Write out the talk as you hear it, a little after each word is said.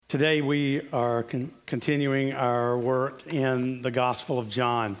Today we are continuing our work in the Gospel of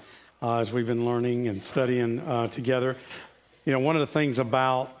John as we've been learning and studying together. You know, one of the things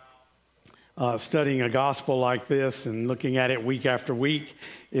about studying a gospel like this and looking at it week after week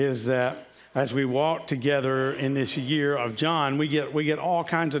is that as we walk together in this year of John, we get all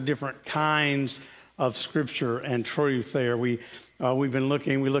kinds of different kinds of scripture and truth there. We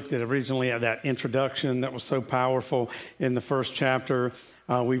looked at originally at that introduction that was so powerful in the first chapter.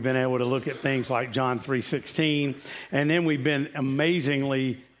 We've been able to look at things like John 3:16, and then we've been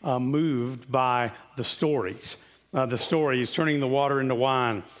amazingly moved by the stories. The stories, turning the water into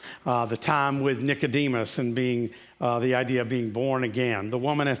wine, the time with Nicodemus and being the idea of being born again, the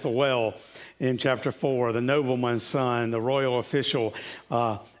woman at the well in chapter 4, the nobleman's son, the royal official,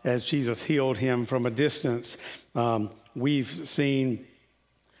 as Jesus healed him from a distance. We've seen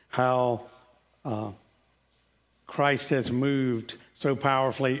how Christ has moved so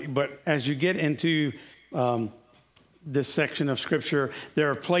powerfully. But as you get into this section of Scripture,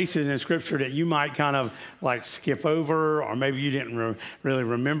 there are places in Scripture that you might kind of like skip over, or maybe you didn't really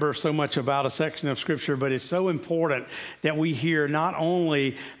remember so much about a section of Scripture, but it's so important that we hear not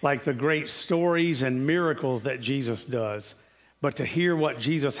only like the great stories and miracles that Jesus does, but to hear what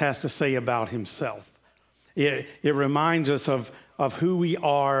Jesus has to say about himself. It reminds us of who we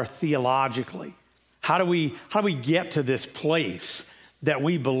are theologically. How do we get to this place that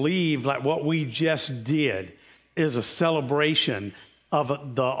we believe like what we just did is a celebration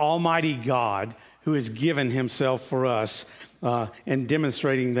of the Almighty God who has given himself for us, and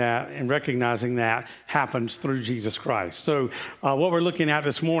demonstrating that and recognizing that happens through Jesus Christ. So what we're looking at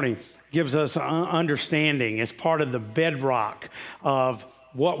this morning gives us understanding as part of the bedrock of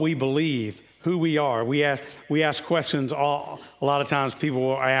what we believe, who we are. We ask questions. A lot of times people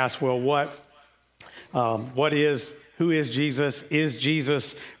will ask, well, who is Jesus? Is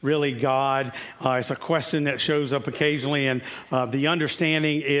Jesus really God? It's a question that shows up occasionally, and the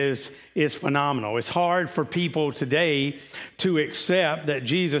understanding is phenomenal. It's hard for people today to accept that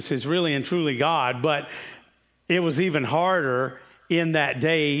Jesus is really and truly God, but it was even harder in that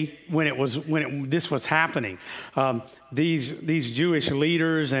day when this was happening. These Jewish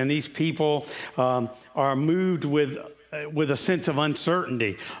leaders and these people are moved with a sense of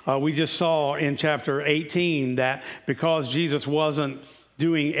uncertainty. We just saw in chapter 18 that because Jesus wasn't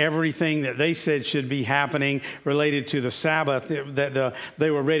doing everything that they said should be happening related to the Sabbath, that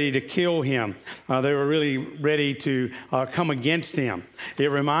they were ready to kill him. They were really ready to come against him. It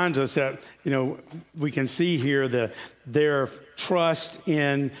reminds us that, we can see here their trust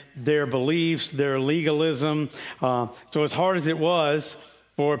in their beliefs, their legalism. So as hard as it was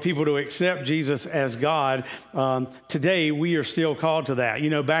for people to accept Jesus as God, today we are still called to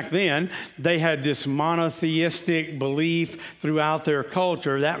that. Back then, they had this monotheistic belief throughout their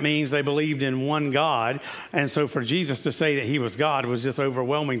culture. That means they believed in one God. And so for Jesus to say that he was God was just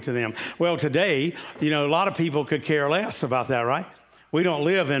overwhelming to them. Well, today, a lot of people could care less about that, right? We don't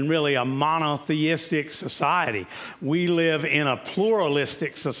live in really a monotheistic society. We live in a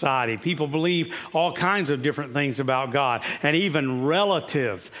pluralistic society. People believe all kinds of different things about God, and even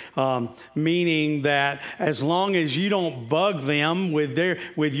relative, meaning that as long as you don't bug them with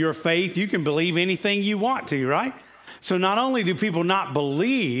your faith, you can believe anything you want to, right? So not only do people not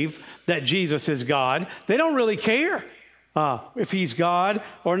believe that Jesus is God, they don't really care if he's God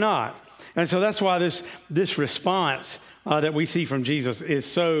or not. And so that's why this response that we see from Jesus is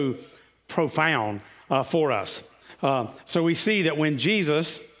so profound for us. So we see that when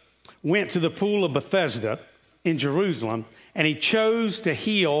Jesus went to the pool of Bethesda in Jerusalem, and he chose to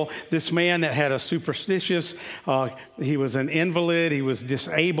heal this man that had a superstitious, he was an invalid, he was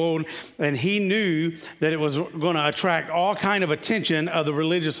disabled, and he knew that it was going to attract all kind of attention of the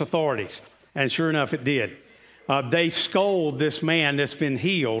religious authorities. And sure enough, it did. They scold this man that's been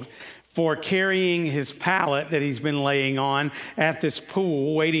healed for carrying his pallet that he's been laying on at this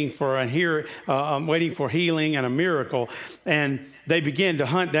pool, waiting for healing and a miracle. And they begin to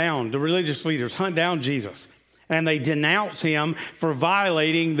the religious leaders hunt down Jesus, and they denounce him for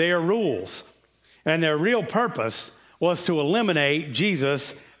violating their rules. And their real purpose was to eliminate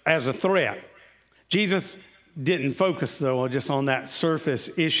Jesus as a threat. Jesus didn't focus, though, just on that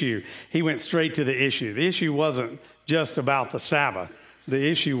surface issue. He went straight to the issue. The issue wasn't just about the Sabbath. The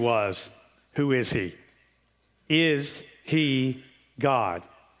issue was, who is he? Is he God?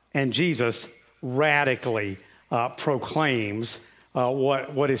 And Jesus radically proclaims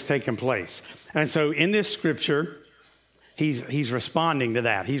what is taking place. And so in this scripture, he's responding to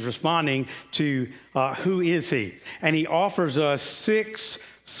that. He's responding to who is he? And he offers us 6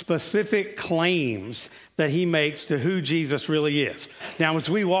 specific claims that he makes to who Jesus really is. Now, as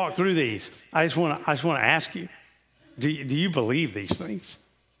we walk through these, I just want to ask you, do you believe these things?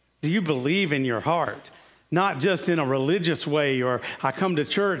 Do you believe in your heart? Not just in a religious way or I come to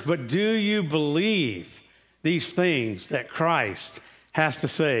church, but do you believe these things that Christ has to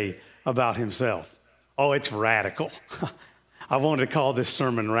say about himself? Oh, it's radical. I wanted to call this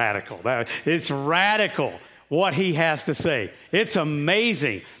sermon radical. It's radical what he has to say. It's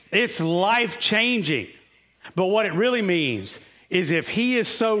amazing. It's life-changing. But what it really means is if he is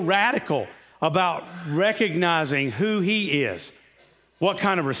so radical about recognizing who he is, what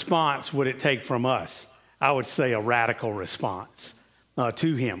kind of response would it take from us? I would say a radical response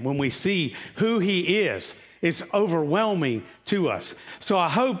to him. When we see who he is, it's overwhelming to us. So I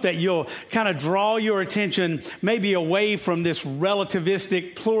hope that you'll kind of draw your attention maybe away from this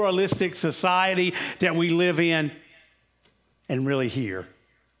relativistic, pluralistic society that we live in and really hear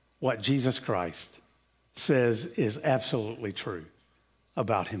what Jesus Christ says is absolutely true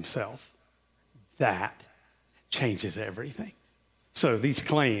about himself. That changes everything. So these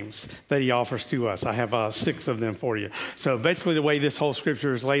claims that he offers to us, I have 6 of them for you. So basically the way this whole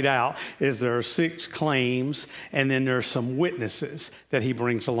scripture is laid out is there are 6 claims and then there's some witnesses that he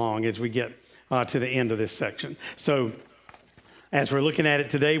brings along as we get to the end of this section. So as we're looking at it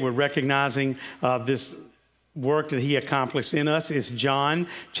today, we're recognizing this work that he accomplished in us. Is John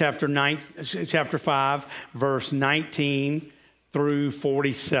chapter 5, verse 19 through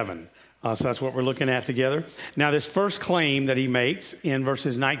 47. So that's what we're looking at together. Now, this first claim that he makes in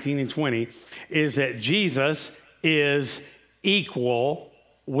verses 19 and 20 is that Jesus is equal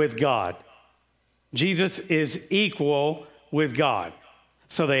with God. Jesus is equal with God.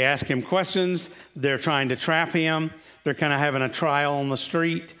 So they ask him questions. They're trying to trap him. They're kind of having a trial on the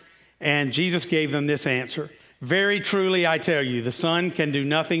street. And Jesus gave them this answer. Very truly, I tell you, the Son can do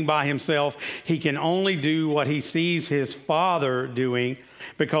nothing by himself. He can only do what he sees his Father doing,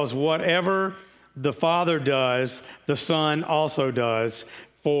 because whatever the Father does, the Son also does.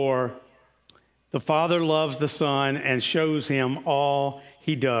 For the Father loves the Son and shows him all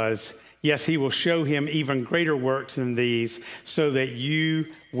he does. Yes, he will show him even greater works than these, so that you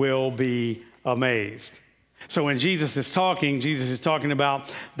will be amazed. So when Jesus is talking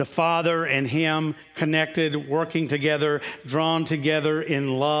about the Father and him connected, working together, drawn together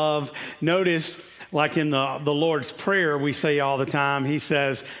in love. Notice, like in the Lord's Prayer we say all the time, he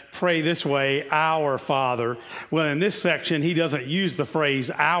says, pray this way, our Father. Well, in this section, he doesn't use the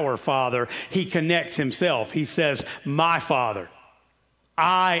phrase our Father. He connects himself. He says, my Father.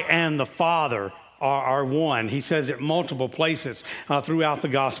 I and the Father are one. He says it multiple places throughout the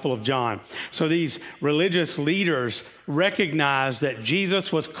Gospel of John. So these religious leaders recognized that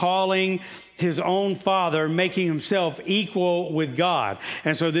Jesus was calling his own Father, making himself equal with God.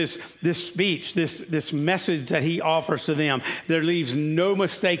 And so this speech, this message that he offers to them, there leaves no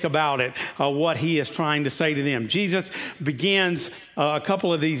mistake about it, what he is trying to say to them. Jesus begins a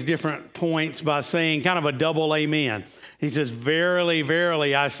couple of these different points by saying kind of a double amen. He says, verily,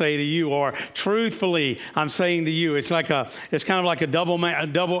 verily, I say to you, or truthfully, I'm saying to you. It's kind of like a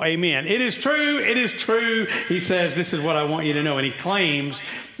double amen. It is true, it is true. He says, this is what I want you to know. And he claims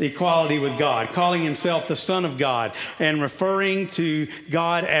equality with God, calling himself the Son of God and referring to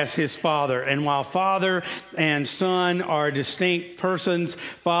God as his Father. And while Father and Son are distinct persons,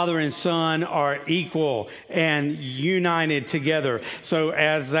 Father and Son are equal and united together. So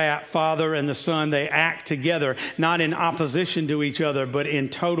as that Father and the Son, they act together, not in opposition to each other, but in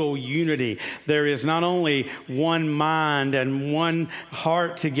total unity. There is not only one mind and one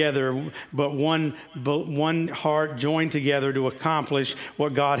heart together, but one heart joined together to accomplish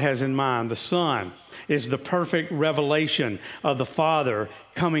what God has in mind. The Son is the perfect revelation of the Father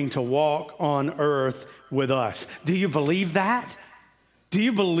coming to walk on earth with us. Do you believe that? Do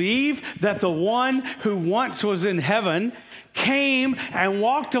you believe that the one who once was in heaven came and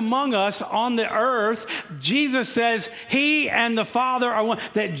walked among us on the earth? Jesus says he and the Father are one,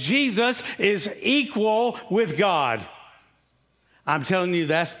 that Jesus is equal with God. I'm telling you,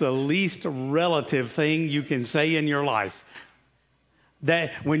 that's the least relative thing you can say in your life.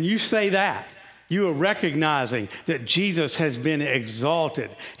 That when you say that, you are recognizing that Jesus has been exalted.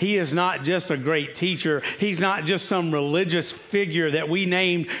 He is not just a great teacher. He's not just some religious figure that we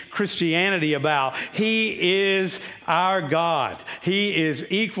named Christianity about. He is our God. He is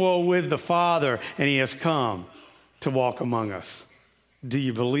equal with the Father, and he has come to walk among us. Do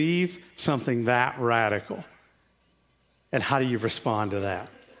you believe something that radical? And how do you respond to that?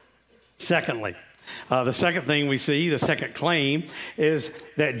 Secondly, the second thing we see, the second claim, is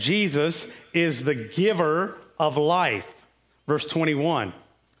that Jesus is the giver of life. Verse 21,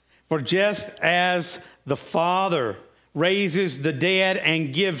 For just as the Father raises the dead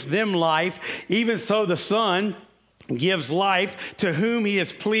and gives them life, even so the Son gives life to whom he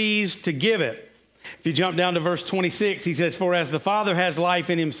is pleased to give it. If you jump down to verse 26, he says, for as the Father has life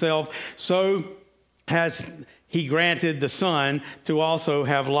in himself, so has he granted the Son to also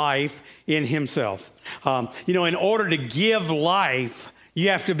have life in himself. In order to give life, you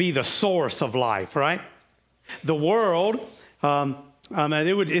have to be the source of life, right? The world,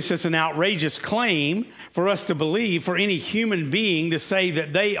 it's just an outrageous claim for us to believe, for any human being to say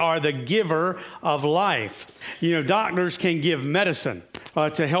that they are the giver of life. Doctors can give medicine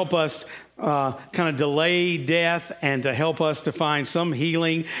to help us kind of delay death and to help us to find some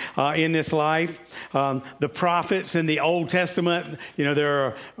healing in this life. The prophets in the Old Testament,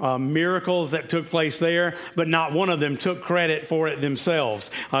 there are miracles that took place there, but not one of them took credit for it themselves.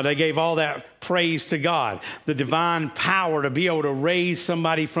 They gave all that praise to God. The divine power to be able to raise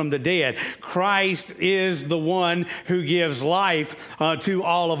somebody from the dead. Christ is the one who gives life to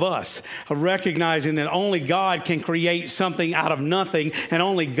all of us, recognizing that only God can create something out of nothing, and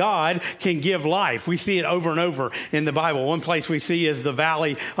only God can give life. We see it over and over in the Bible. One place we see is the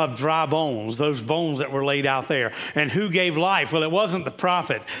valley of dry bones, those bones that were laid out there. And who gave life? Well, it wasn't the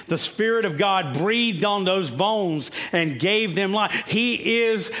prophet. The Spirit of God breathed on those bones and gave them life. He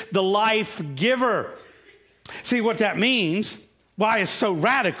is the life giver. See, what that means, why it's so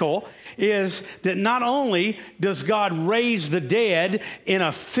radical, is that not only does God raise the dead in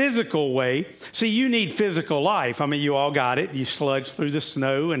a physical way. See, you need physical life. I mean, you all got it. You sludged through the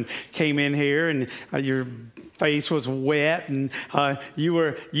snow and came in here, and your face was wet, and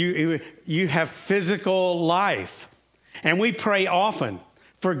you have physical life. And we pray often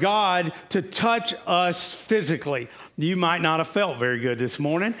for God to touch us physically. You might not have felt very good this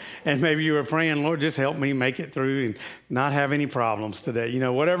morning, and maybe you were praying, Lord, just help me make it through and not have any problems today.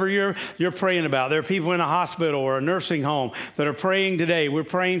 Whatever you're praying about. There are people in a hospital or a nursing home that are praying today. We're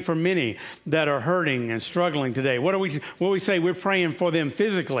praying for many that are hurting and struggling today. What we say? We're praying for them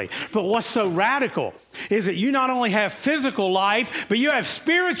physically. But what's so radical is that you not only have physical life, but you have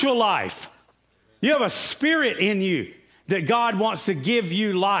spiritual life. You have a spirit in you that God wants to give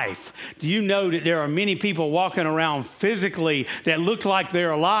you life. Do you know that there are many people walking around physically that look like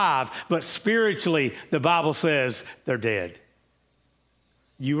they're alive, but spiritually, the Bible says they're dead?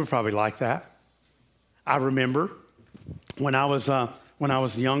 You were probably like that. I remember when I was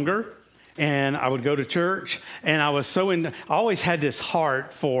younger, and I would go to church, and I always had this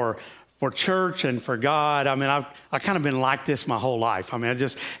heart for church and for God. I mean, I've kind of been like this my whole life. I mean, I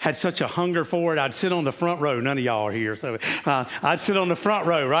just had such a hunger for it. I'd sit on the front row. None of y'all are here. So I'd sit on the front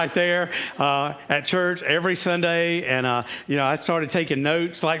row right there at church every Sunday. And, I started taking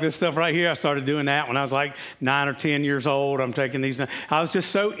notes like this stuff right here. I started doing that when I was like 9 or 10 years old. I'm taking these notes. I was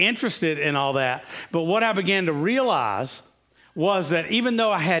just so interested in all that. But what I began to realize was that even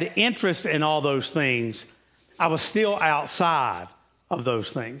though I had interest in all those things, I was still outside of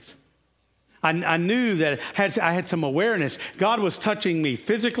those things. I knew that I had some awareness. God was touching me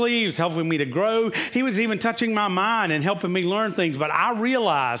physically. He was helping me to grow. He was even touching my mind and helping me learn things. But I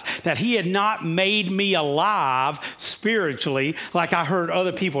realized that he had not made me alive spiritually like I heard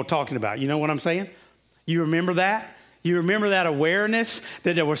other people talking about. You know what I'm saying? You remember that? You remember that awareness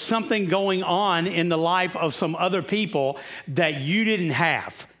that there was something going on in the life of some other people that you didn't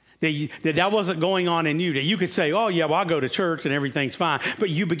have. That wasn't going on in you, that you could say, oh, yeah, well, I'll go to church and everything's fine. But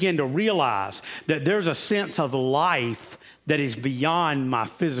you begin to realize that there's a sense of life that is beyond my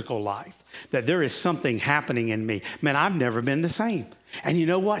physical life, that there is something happening in me. Man, I've never been the same. And you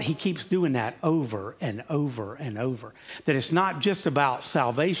know what? He keeps doing that over and over and over. That it's not just about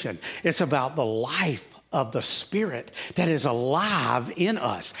salvation. It's about the life of the Spirit that is alive in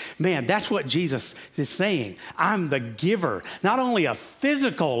us. Man, that's what Jesus is saying. I'm the giver, not only of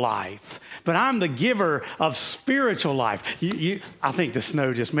physical life, but I'm the giver of spiritual life. I think the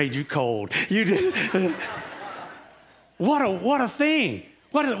snow just made you cold. You did. What a thing.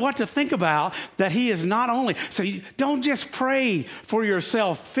 What to think about, that he is not only, so you don't just pray for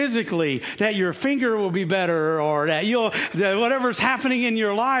yourself physically that your finger will be better, or that whatever's happening in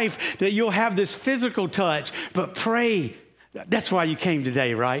your life, that you'll have this physical touch, but pray. That's why you came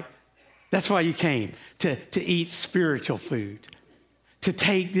today, right? That's why you came, to eat spiritual food, to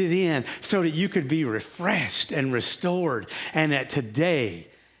take it in so that you could be refreshed and restored, and that today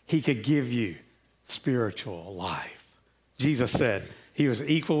he could give you spiritual life. Jesus said, he was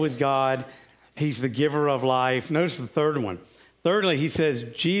equal with God. He's the giver of life. Notice the third one. Thirdly, he says,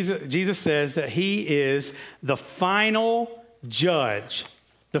 Jesus says that he is the final judge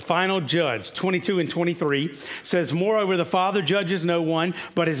The final judge, 22 and 23, says, moreover, the Father judges no one,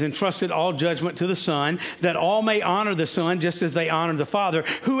 but has entrusted all judgment to the Son, that all may honor the Son just as they honor the Father.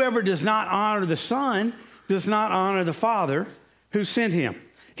 Whoever does not honor the Son does not honor the Father who sent him.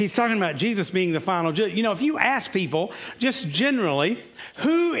 He's talking about Jesus being the final judge. You know, if you ask people, just generally,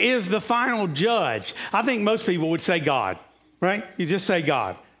 who is the final judge? I think most people would say God, right? You just say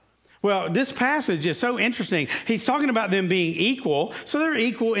God. Well, this passage is so interesting. He's talking about them being equal. So they're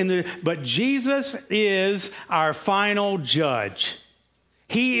equal but Jesus is our final judge.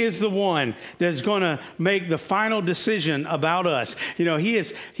 He is the one that's going to make the final decision about us. You know, he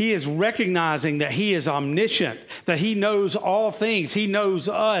is recognizing that he is omniscient, that he knows all things. He knows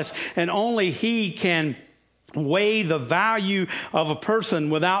us, and only he can weigh the value of a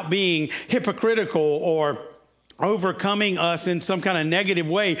person without being hypocritical or overcoming us in some kind of negative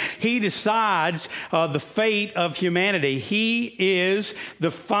way. He decides the fate of humanity. He is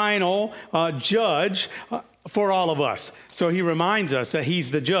the final judge for all of us. So he reminds us that he's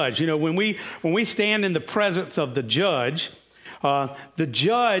the judge. You know, when we stand in the presence of the judge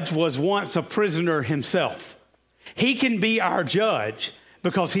was once a prisoner himself. He can be our judge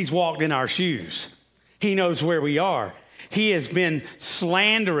because he's walked in our shoes. He knows where we are. He has been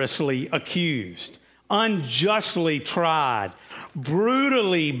slanderously accused, unjustly tried,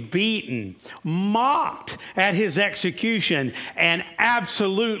 brutally beaten, mocked at his execution, and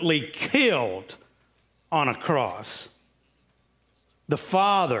absolutely killed on a cross. The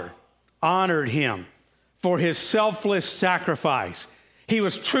Father honored him for his selfless sacrifice. He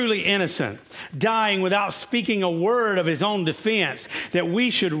was truly innocent, dying without speaking a word of his own defense, that we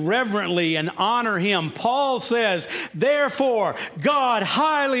should reverently and honor him. Paul says, therefore, God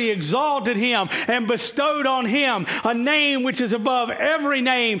highly exalted him and bestowed on him a name which is above every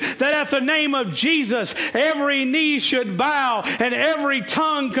name, that at the name of Jesus, every knee should bow and every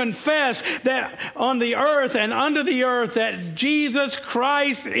tongue confess that on the earth and under the earth that Jesus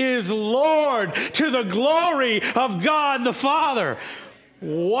Christ is Lord, to the glory of God the Father.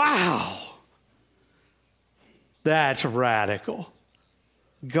 Wow, that's radical.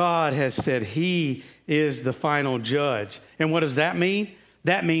 God has said he is the final judge. And what does that mean?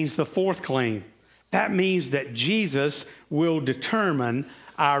 That means the fourth claim. That means that Jesus will determine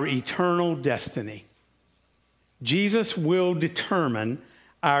our eternal destiny. Jesus will determine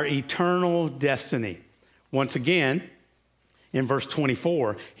our eternal destiny. Once again, in verse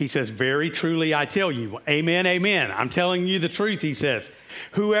 24, he says, very truly I tell you, amen, amen. I'm telling you the truth, he says.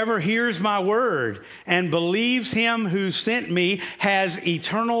 Whoever hears my word and believes him who sent me has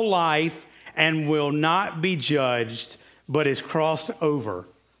eternal life and will not be judged, but is crossed over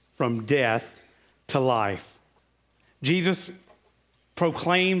from death to life. Jesus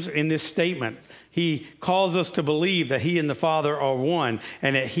proclaims in this statement, he calls us to believe that he and the Father are one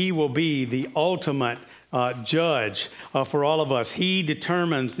and that he will be the ultimate judge for all of us. He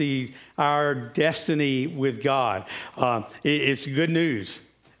determines our destiny with God. It's good news.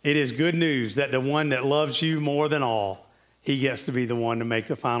 It is good news that the one that loves you more than all, he gets to be the one to make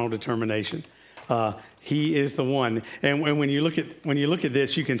the final determination. He is the one. And when you look at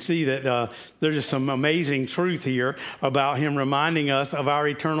this, you can see that there's just some amazing truth here about him reminding us of our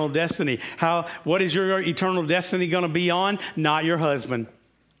eternal destiny. What is your eternal destiny going to be on? Not your husband,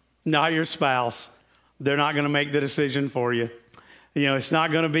 not your spouse. They're not going to make the decision for you. You know, it's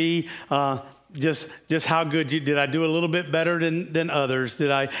not going to be just how good did I do a little bit better than others?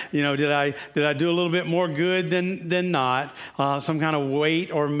 Did I do a little bit more good than not? Some kind of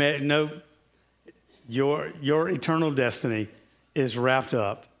weight or no. Your eternal destiny is wrapped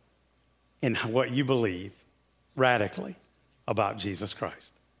up in what you believe radically about Jesus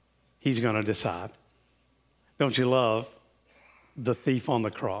Christ. He's going to decide. Don't you love the thief on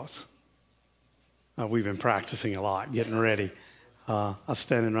the cross? We've been practicing a lot, getting ready. I was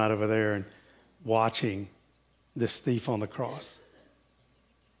standing right over there and watching this thief on the cross.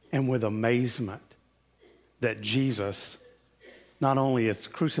 And with amazement that Jesus not only is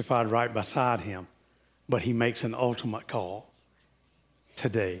crucified right beside him, but he makes an ultimate call.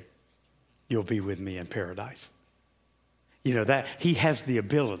 Today, you'll be with me in paradise. You know, that he has the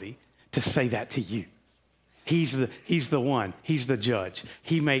ability to say that to you. He's the one. He's the judge.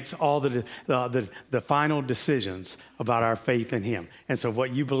 He makes all the final decisions about our faith in him. And so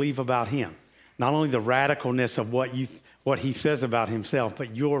what you believe about him, not only the radicalness of what he says about himself,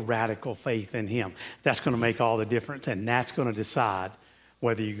 but your radical faith in him, that's going to make all the difference. And that's going to decide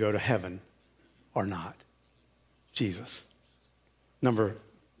whether you go to heaven or not. Jesus.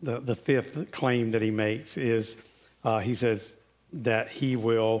 The fifth claim that he makes is he says that he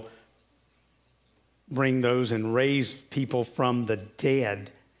will bring those and raise people from the dead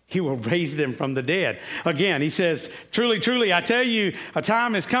He will raise them from the dead. Again, he says, truly, truly, I tell you, a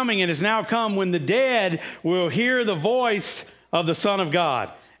time is coming and has now come when the dead will hear the voice of the Son of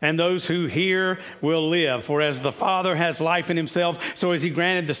God. And those who hear will live. For as the Father has life in himself, so has he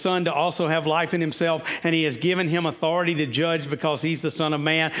granted the Son to also have life in himself. And he has given him authority to judge because he's the Son of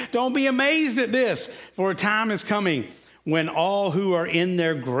Man. Don't be amazed at this, for a time is coming when all who are in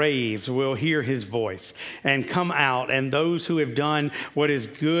their graves will hear his voice and come out, and those who have done what is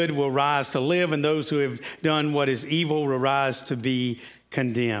good will rise to live, and those who have done what is evil will rise to be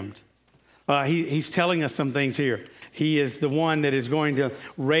condemned. He's telling us some things here. He is the one that is going to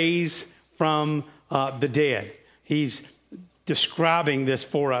raise from the dead. He's describing this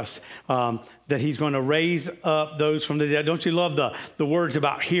for us, that he's going to raise up those from the dead. Don't you love the words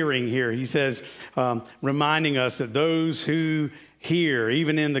about hearing here? He says, reminding us that those who hear,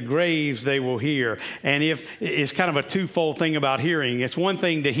 even in the graves, they will hear. And if it's kind of a twofold thing about hearing. It's one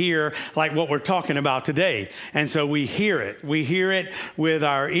thing to hear like what we're talking about today. And so we hear it. We hear it with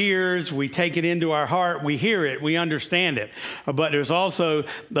our ears. We take it into our heart. We hear it. We understand it. But there's also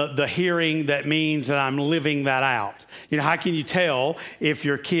the hearing that means that I'm living that out. You know, how can you tell if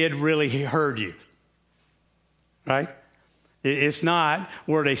your kid really heard you? Right? It's not,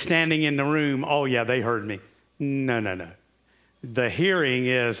 were they standing in the room, oh yeah, they heard me. No. The hearing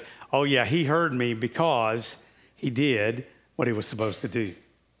is, oh yeah, he heard me because he did what he was supposed to do.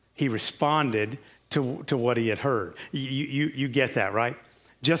 He responded to what he had heard. You get that, right?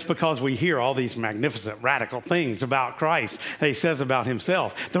 Just because we hear all these magnificent, radical things about Christ that he says about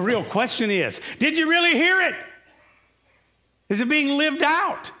himself, the real question is, did you really hear it? Is it being lived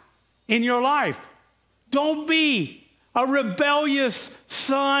out in your life? Don't be a rebellious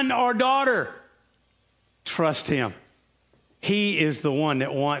son or daughter. Trust him. He is the one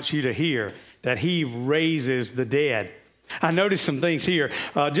that wants you to hear that he raises the dead. I noticed some things here,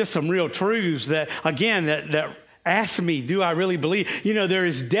 just some real truths that, again, that ask me, do I really believe? You know, there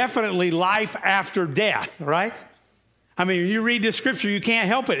is definitely life after death, right? I mean, you read the scripture, you can't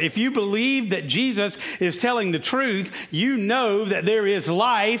help it. If you believe that Jesus is telling the truth, you know that there is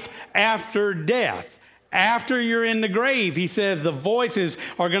life after death. After you're in the grave, he says the voices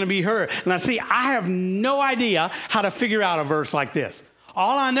are going to be heard. Now, see, I have no idea how to figure out a verse like this.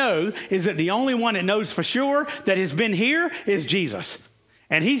 All I know is that the only one that knows for sure that has been here is Jesus.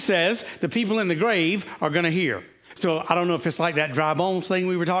 And he says the people in the grave are going to hear. So I don't know if it's like that dry bones thing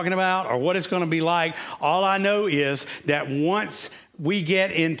we were talking about or what it's going to be like. All I know is that once we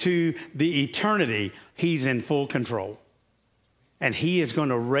get into the eternity, he's in full control. And he is going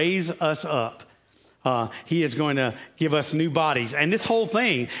to raise us up. He is going to give us new bodies. And this whole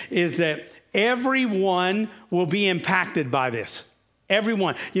thing is that everyone will be impacted by this.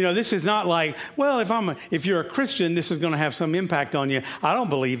 Everyone. You know, this is not like, well, if you're a Christian, this is going to have some impact on you. I don't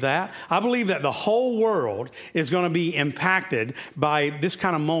believe that. I believe that the whole world is going to be impacted by this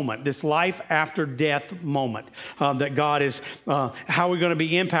kind of moment, this life after death moment, that God is, how we're going to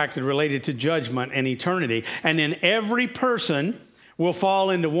be impacted related to judgment and eternity. And then every person will fall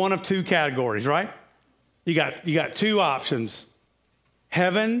into one of two categories, right? You got two options,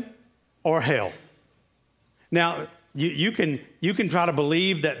 heaven or hell. Now, you can try to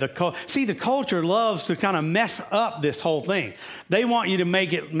believe that the culture loves to kind of mess up this whole thing. They want you to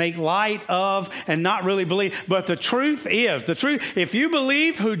make light of and not really believe. But the truth is, if you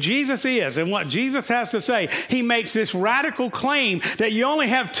believe who Jesus is and what Jesus has to say, he makes this radical claim that you only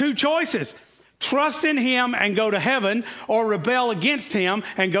have two choices. Trust in him and go to heaven, or rebel against him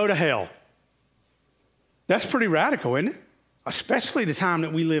and go to hell. That's pretty radical, isn't it? Especially the time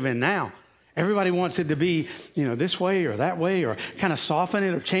that we live in now. Everybody wants it to be, this way or that way, or kind of soften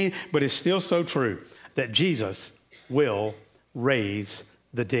it or change, but it's still so true that Jesus will raise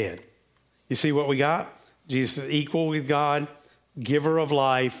the dead. You see what we got? Jesus is equal with God, giver of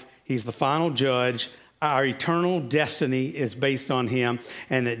life. He's the final judge. Our eternal destiny is based on him,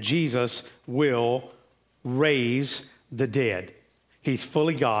 and that Jesus will raise the dead. He's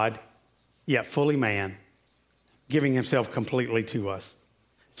fully God, yet fully man, giving himself completely to us.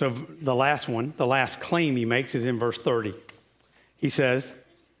 So the last claim he makes is in verse 30. He says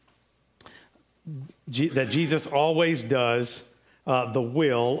that Jesus always does the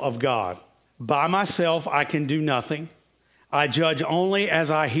will of God. By myself, I can do nothing. I judge only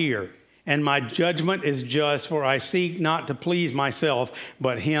as I hear, and my judgment is just, for I seek not to please myself,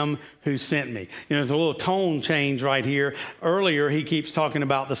 but him who sent me. There's a little tone change right here. Earlier, he keeps talking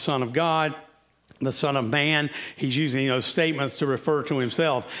about the Son of God, the Son of Man. He's using those statements to refer to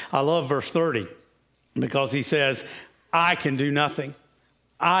himself. I love verse 30 because he says, I can do nothing.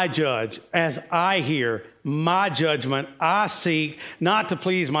 I judge as I hear my judgment. I seek not to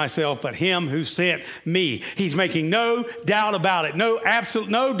please myself, but him who sent me. He's making no doubt about it. No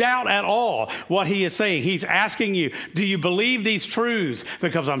doubt at all what he is saying. He's asking you, do you believe these truths?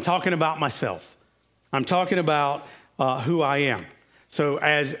 Because I'm talking about myself. I'm talking about who I am. So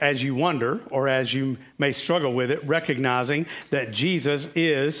as you wonder, or as you may struggle with it, recognizing that Jesus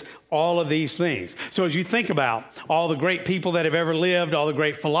is all of these things. So as you think about all the great people that have ever lived, all the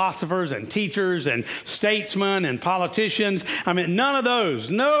great philosophers and teachers and statesmen and politicians, I mean, none of those,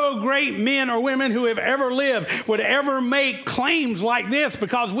 no great men or women who have ever lived would ever make claims like this,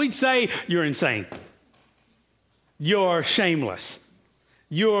 because we'd say, you're insane. You're shameless.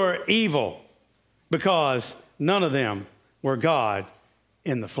 You're evil, because none of them were God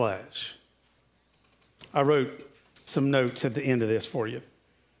in the flesh. I wrote some notes at the end of this for you,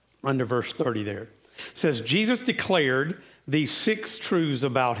 under verse 30 there. It says, Jesus declared these 6 truths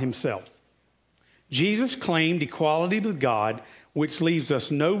about himself. Jesus claimed equality with God, which leaves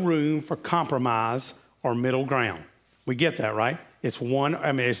us no room for compromise or middle ground. We get that, right? It's one,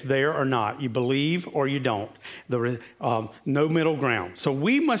 I mean, it's there or not. You believe or you don't. No middle ground. So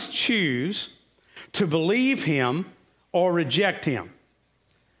we must choose to believe him or reject him.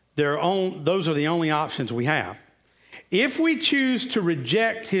 Those are the only options we have. If we choose to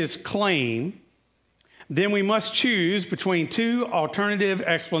reject his claim, then we must choose between 2 alternative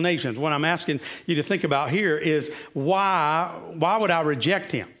explanations. What I'm asking you to think about here is why would I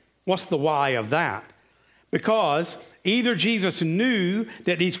reject him? What's the why of that? Because either Jesus knew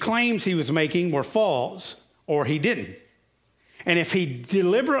that these claims he was making were false, or he didn't. And if he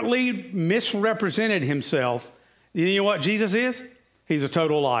deliberately misrepresented himself, you know what Jesus is? He's a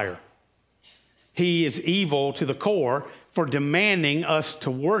total liar. He is evil to the core for demanding us to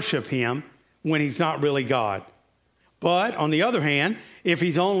worship him when he's not really God. But on the other hand, if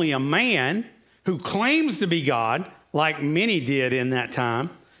he's only a man who claims to be God, like many did in that time,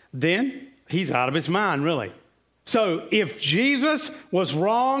 then he's out of his mind, really. So if Jesus was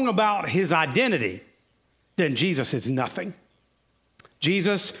wrong about his identity, then Jesus is nothing.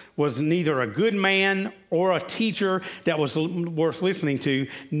 Jesus was neither a good man or a teacher that was worth listening to.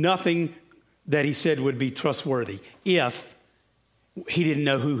 Nothing that he said would be trustworthy if he didn't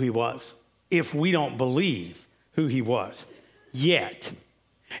know who he was, if we don't believe who he was. Yet,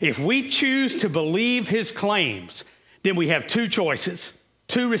 if we choose to believe his claims, then we have 2 choices,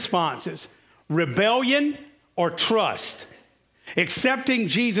 2 responses: rebellion or trust. Accepting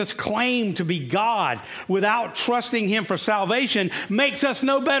Jesus' claim to be God without trusting him for salvation makes us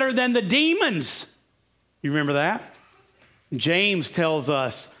no better than the demons. You remember that? James tells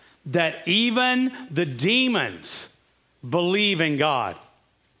us that even the demons believe in God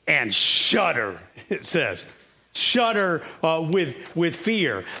and shudder, it says. Shudder with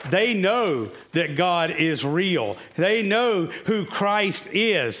fear. They know that God is real. They know who Christ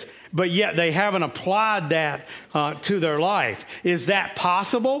is, but yet they haven't applied that to their life. Is that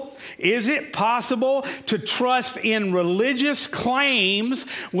possible? Is it possible to trust in religious claims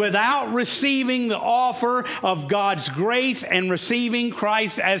without receiving the offer of God's grace and receiving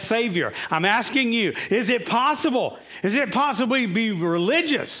Christ as Savior? I'm asking you, is it possible? Is it possible to be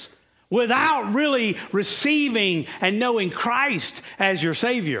religious without really receiving and knowing Christ as your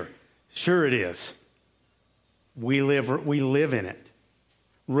Savior? Sure it is. We live in it.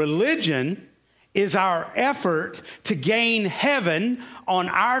 Religion is our effort to gain heaven on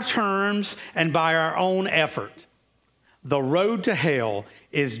our terms and by our own effort. The road to hell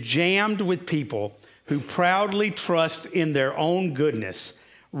is jammed with people who proudly trust in their own goodness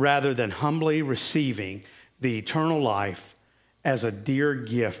rather than humbly receiving the eternal life as a dear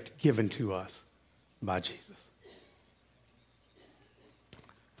gift given to us by Jesus.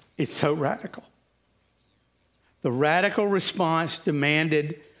 It's so radical. The radical response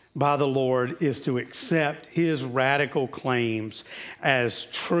demanded by the Lord is to accept his radical claims as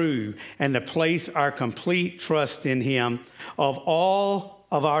true and to place our complete trust in him. Of all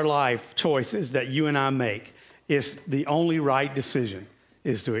of our life choices that you and I make, is the only right decision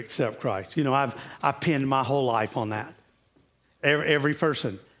is to accept Christ. You know, I pinned my whole life on that. Every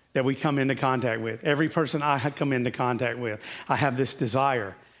person that we come into contact with, every person I come into contact with, I have this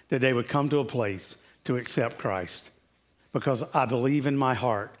desire that they would come to a place to accept Christ, because I believe in my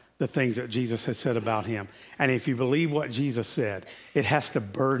heart the things that Jesus has said about him. And if you believe what Jesus said, it has to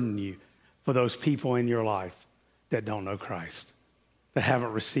burden you for those people in your life that don't know Christ, that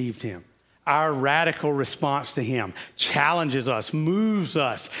haven't received him. our radical response to him challenges us, moves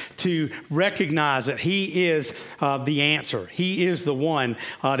us to recognize that he is the answer. He is the one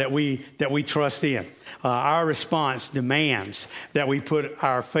that we trust in. Our response demands that we put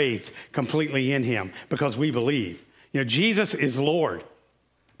our faith completely in him because we believe. Jesus is Lord.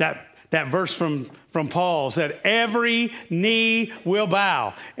 That verse from Paul said, every knee will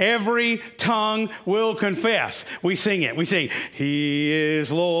bow, every tongue will confess. We sing it. We sing, he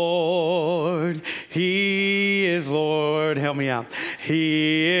is Lord, he is Lord. Help me out.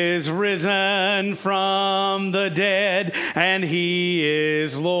 He is risen from the dead, and he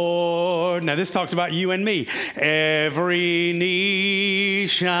is Lord. Now this talks about you and me. Every knee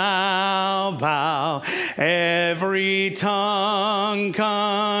shall bow, every tongue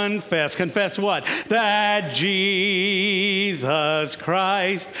confess. Confess what? That Jesus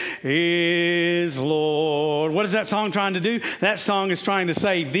Christ is Lord. What is that song trying to do? That song is trying to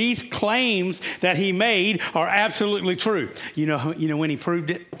say these claims that he made are absolutely true. You know when he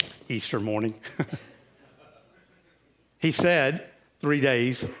proved it? Easter morning. He said, 3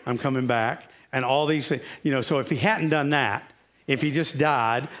 days, I'm coming back. And all these things. So if he hadn't done that, if he just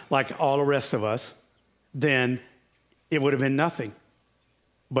died like all the rest of us, then it would have been nothing.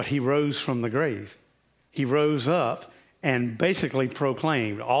 But he rose from the grave. He rose up and basically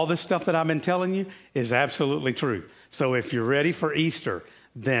proclaimed, all this stuff that I've been telling you is absolutely true. So if you're ready for Easter,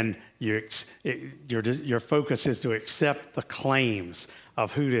 then your focus is to accept the claims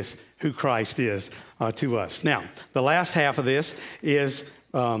of who Christ is to us. Now, the last half of this is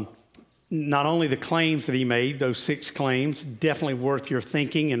not only the claims that he made, those 6 claims, definitely worth your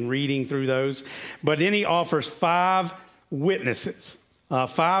thinking and reading through those, but then he offers 5 witnesses.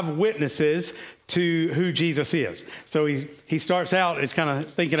 5 witnesses to who Jesus is. So he starts out, it's kind of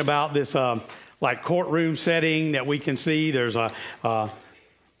thinking about this like courtroom setting that we can see. There's like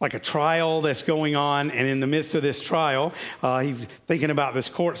a trial that's going on, and in the midst of this trial, he's thinking about this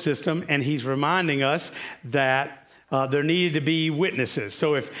court system, and he's reminding us that there needed to be witnesses.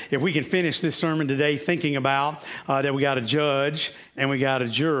 So if we can finish this sermon today thinking about that we got a judge and we got a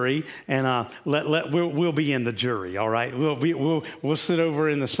jury, and we'll be in the jury, all right? We'll sit over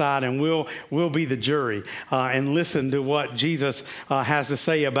in the side and we'll be the jury and listen to what Jesus has to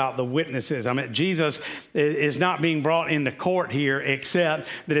say about the witnesses. I mean, Jesus is not being brought into court here, except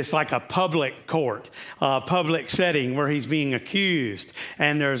that it's like a public court, public setting where he's being accused,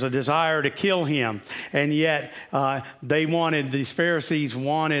 and there's a desire to kill him, and yet these Pharisees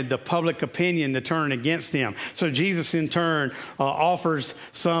wanted the public opinion to turn against him. So Jesus in turn offers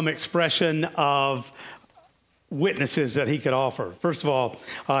some expression of witnesses that he could offer. First of all,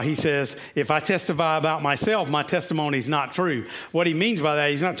 he says, if I testify about myself, my testimony is not true. What he means by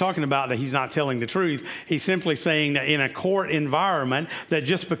that, he's not talking about that he's not telling the truth. He's simply saying that in a court environment, that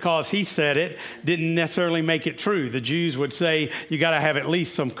just because he said it didn't necessarily make it true. The Jews would say, you got to have at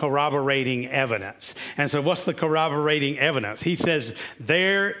least some corroborating evidence. And so what's the corroborating evidence? He says,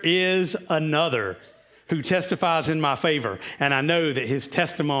 there is another who testifies in my favor, and I know that his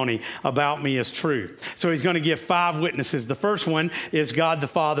testimony about me is true. So he's going to give 5 witnesses. The first one is God the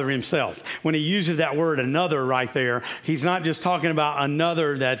Father himself. When he uses that word another right there, he's not just talking about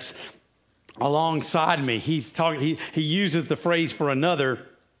another that's alongside me. He uses the phrase for another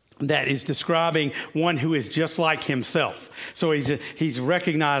that is describing one who is just like himself. So he's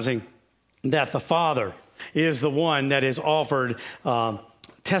recognizing that the Father is the one that is offered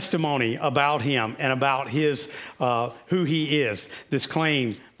testimony about him and about his who he is, this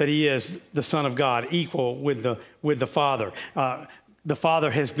claim that he is the Son of God, equal with the Father. The Father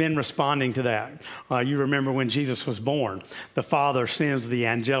has been responding to that. You remember when Jesus was born, the Father sends the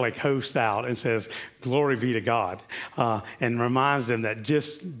angelic host out and says, glory be to God, and reminds them that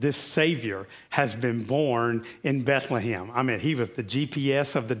just this Savior has been born in Bethlehem. I mean, he was the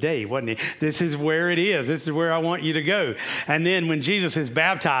GPS of the day, wasn't he? This is where it is. This is where I want you to go. And then when Jesus is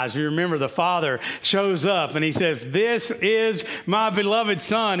baptized, you remember the Father shows up and he says, this is my beloved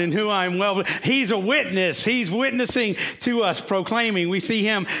Son in whom I am well. He's a witness. He's witnessing to us, proclaiming. We see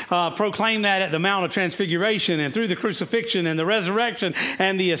him proclaim that at the Mount of Transfiguration and through the crucifixion and the resurrection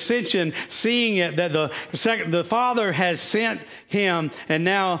and the ascension, seeing it that the Father has sent him, and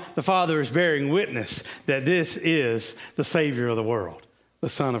now the Father is bearing witness that this is the Savior of the world, the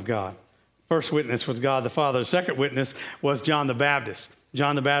Son of God. First witness was God the Father. The second witness was John the Baptist.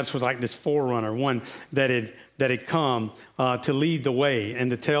 John the Baptist was like this forerunner, one that had come to lead the way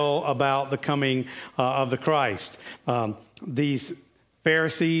and to tell about the coming of the Christ. These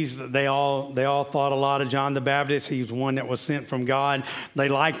Pharisees, they all thought a lot of John the Baptist. He was one that was sent from God. They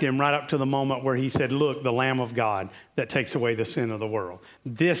liked him right up to the moment where he said, look, the Lamb of God that takes away the sin of the world.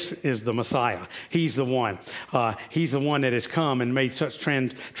 This is the Messiah. He's the one. He's the one that has come and made such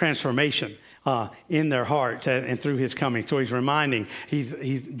transformation in their hearts and through his coming. So he's reminding,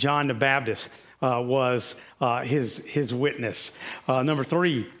 he's John the Baptist was his witness. Number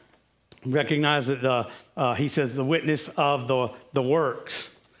 3, recognize that he says the witness of the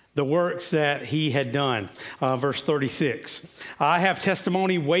works that he had done. Verse 36, I have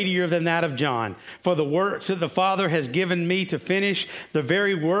testimony weightier than that of John, for the works that the Father has given me to finish, the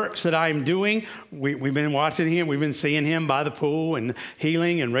very works that I am doing. We've been watching him. We've been seeing him by the pool and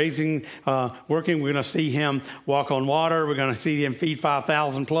healing and raising, working. We're going to see him walk on water. We're going to see him feed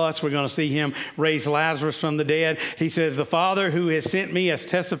 5,000 plus. We're going to see him raise Lazarus from the dead. He says, the Father who has sent me has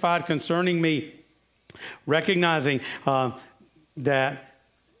testified concerning me, recognizing that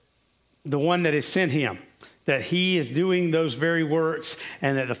the one that has sent him, that he is doing those very works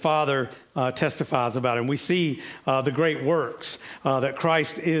and that the Father testifies about him. We see the great works that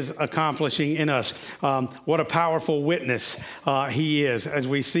Christ is accomplishing in us. What a powerful witness he is. As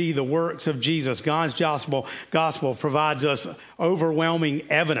we see the works of Jesus, God's gospel provides us overwhelming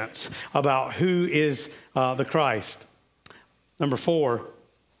evidence about who is the Christ. Number 4,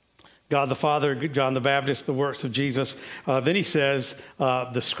 God the Father, John the Baptist, the works of Jesus. Then he says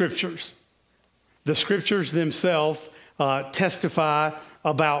the Scriptures. The Scriptures themselves testify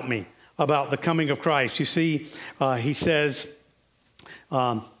about me, about the coming of Christ. You see, he says,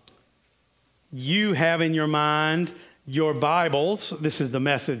 you have in your mind your Bibles. This is the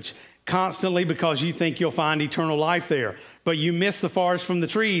Message. Constantly, because you think you'll find eternal life there. But you miss the forest from the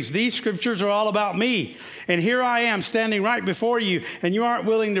trees. These scriptures are all about me. And here I am standing right before you, and you aren't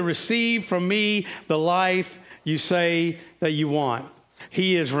willing to receive from me the life you say that you want.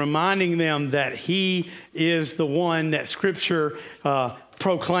 He is reminding them that he is the one that Scripture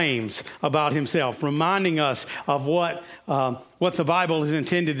proclaims about himself, reminding us of what the Bible is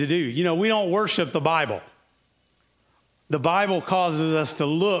intended to do. You know, we don't worship the Bible. The Bible causes us to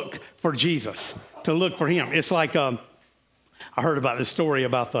look for Jesus, to look for him. It's like, I heard about this story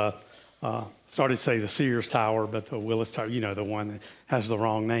about started to say the Sears Tower, but the Willis Tower, you know, the one that has the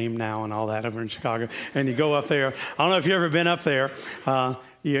wrong name now and all that over in Chicago. And you go up there. I don't know if you've ever been up there.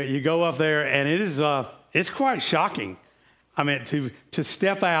 You go up there, and it's quite shocking. I mean, to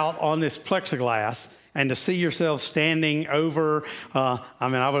step out on this plexiglass and to see yourself standing over,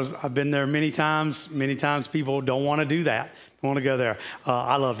 I've been there many times. Many times people don't want to do that, don't want to go there.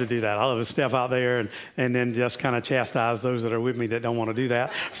 I love to do that. I love to step out there and then just kind of chastise those that are with me that don't want to do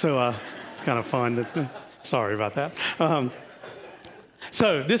that. So it's kind of fun. Sorry about that.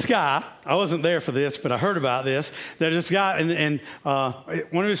 So this guy, I wasn't there for this, but I heard about this, that this guy and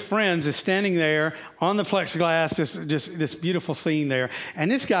one of his friends is standing there on the plexiglass, just this beautiful scene there. And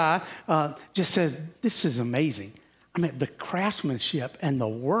this guy just says, this is amazing. I mean, the craftsmanship and the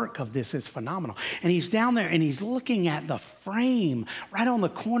work of this is phenomenal. And he's down there and he's looking at the frame right on the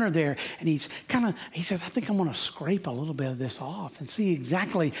corner there. And he says, I think I'm going to scrape a little bit of this off and see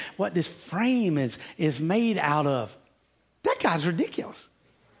exactly what this frame is made out of. That guy's ridiculous,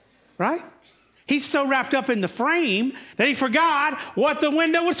 right? He's so wrapped up in the frame that he forgot what the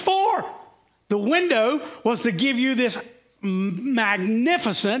window was for. The window was to give you this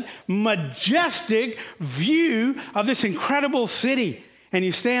magnificent, majestic view of this incredible city. And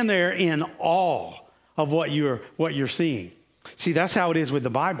you stand there in awe of what you're seeing. See, that's how it is with the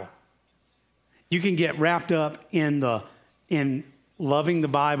Bible. You can get wrapped up in loving the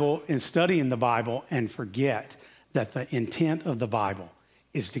Bible and studying the Bible and forget that the intent of the Bible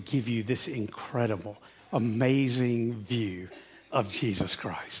is to give you this incredible, amazing view of Jesus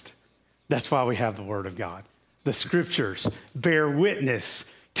Christ. That's why we have the Word of God. The Scriptures bear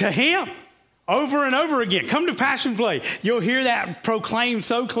witness to him over and over again. Come to Passion Play. You'll hear that proclaimed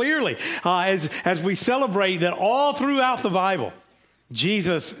so clearly as we celebrate that all throughout the Bible,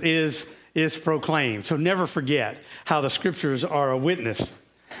 Jesus is proclaimed. So never forget how the Scriptures are a witness.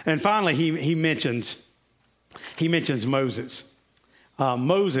 And finally, he mentions Moses.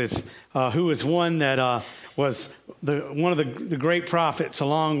 Moses, who is one that was one of the great prophets,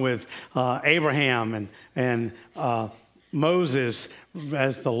 along with Abraham and Moses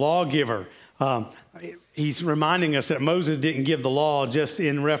as the lawgiver. He's reminding us that Moses didn't give the law just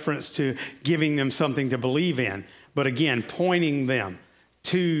in reference to giving them something to believe in, but again, pointing them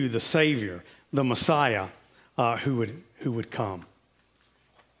to the Savior, the Messiah, who would come.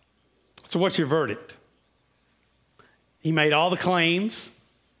 So what's your verdict? He made all the claims.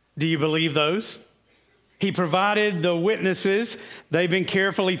 Do you believe those? He provided the witnesses. They've been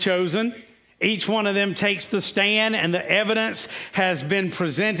carefully chosen. Each one of them takes the stand, and the evidence has been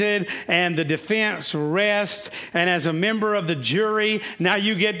presented, and the defense rests. And as a member of the jury, now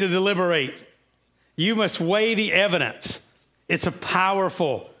you get to deliberate. You must weigh the evidence. It's a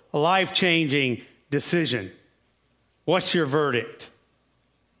powerful, life-changing decision. What's your verdict?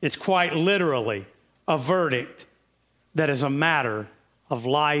 It's quite literally a verdict that is a matter of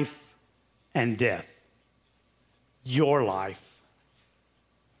life and death. Your life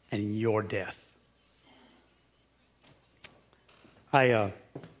and your death. I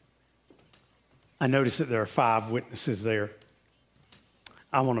noticed that there are 5 witnesses there.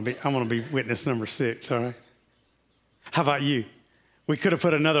 I want to be witness number 6, all right? How about you? We could have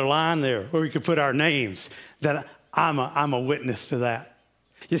put another line there where we could put our names, that I'm a witness to that.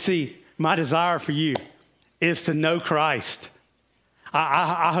 You see, my desire for you is to know Christ.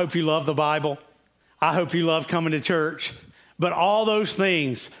 I hope you love the Bible. I hope you love coming to church. But all those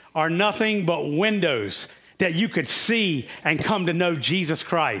things are nothing but windows that you could see and come to know Jesus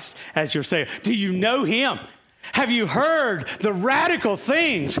Christ as your Savior. Do you know him? Have you heard the radical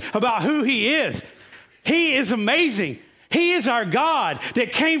things about who he is? He is amazing. He is our God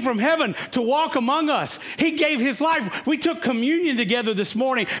that came from heaven to walk among us. He gave his life. We took communion together this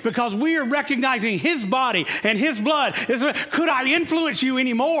morning because we are recognizing his body and his blood. Could I influence you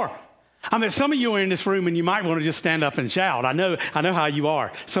anymore? I mean, some of you are in this room and you might want to just stand up and shout. I know how you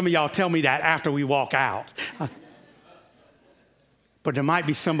are. Some of y'all tell me that after we walk out. But there might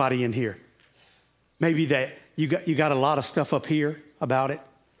be somebody in here. Maybe that you got a lot of stuff up here about it.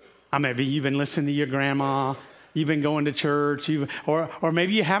 Maybe you've been listening to your grandma. You've been going to church. Or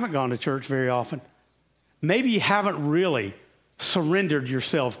maybe you haven't gone to church very often. Maybe you haven't really surrendered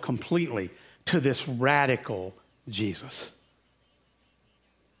yourself completely to this radical Jesus.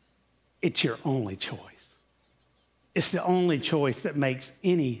 It's your only choice. It's the only choice that makes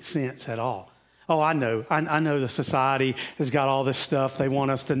any sense at all. Oh, I know the society has got all this stuff. They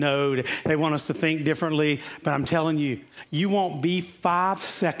want us to know. They want us to think differently. But I'm telling you, you won't be 5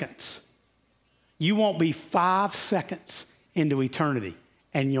 seconds. You won't be 5 seconds into eternity,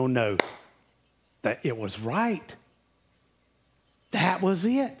 and you'll know that it was right. That was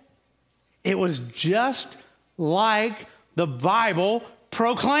it. It was just like the Bible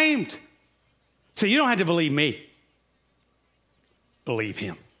proclaimed. So you don't have to believe me. Believe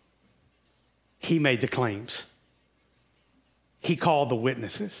him. He made the claims. He called the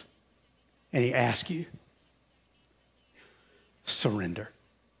witnesses. And he asked you, surrender.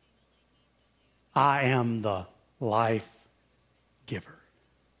 I am the life giver.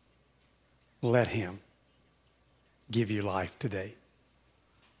 Let him give you life today.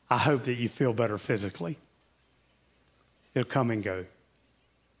 I hope that you feel better physically. It'll come and go.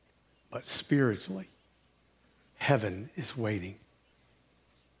 But spiritually, heaven is waiting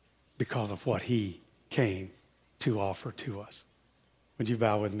because of what he came to offer to us. Would you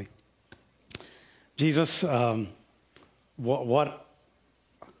bow with me? Jesus, what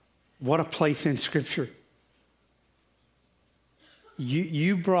a place in Scripture.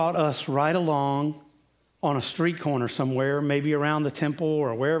 You brought us right along on a street corner somewhere, maybe around the temple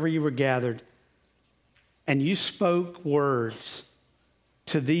or wherever you were gathered, and you spoke words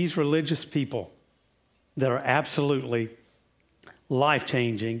to these religious people that are absolutely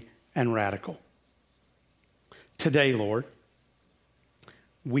life-changing and radical. Today, Lord,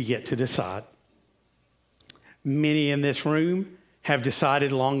 we get to decide. Many in this room have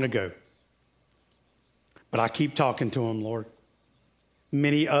decided long ago, but I keep talking to them, Lord.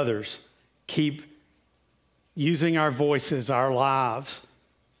 Many others keep using our voices, our lives,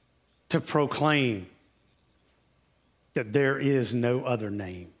 to proclaim that there is no other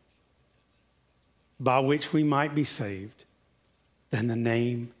name by which we might be saved than the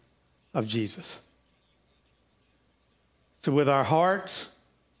name of Jesus. So with our hearts,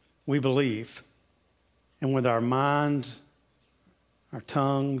 we believe, and with our minds, our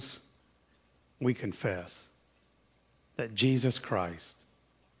tongues, we confess that Jesus Christ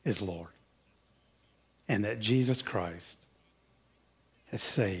is Lord and that Jesus Christ has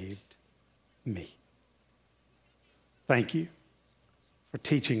saved me. Thank you for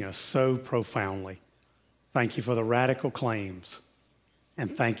teaching us so profoundly. Thank you for the radical claims, and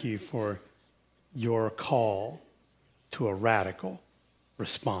thank you for your call to a radical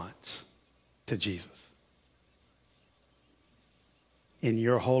response to Jesus. In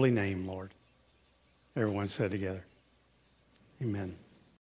your holy name, Lord, everyone said together, amen.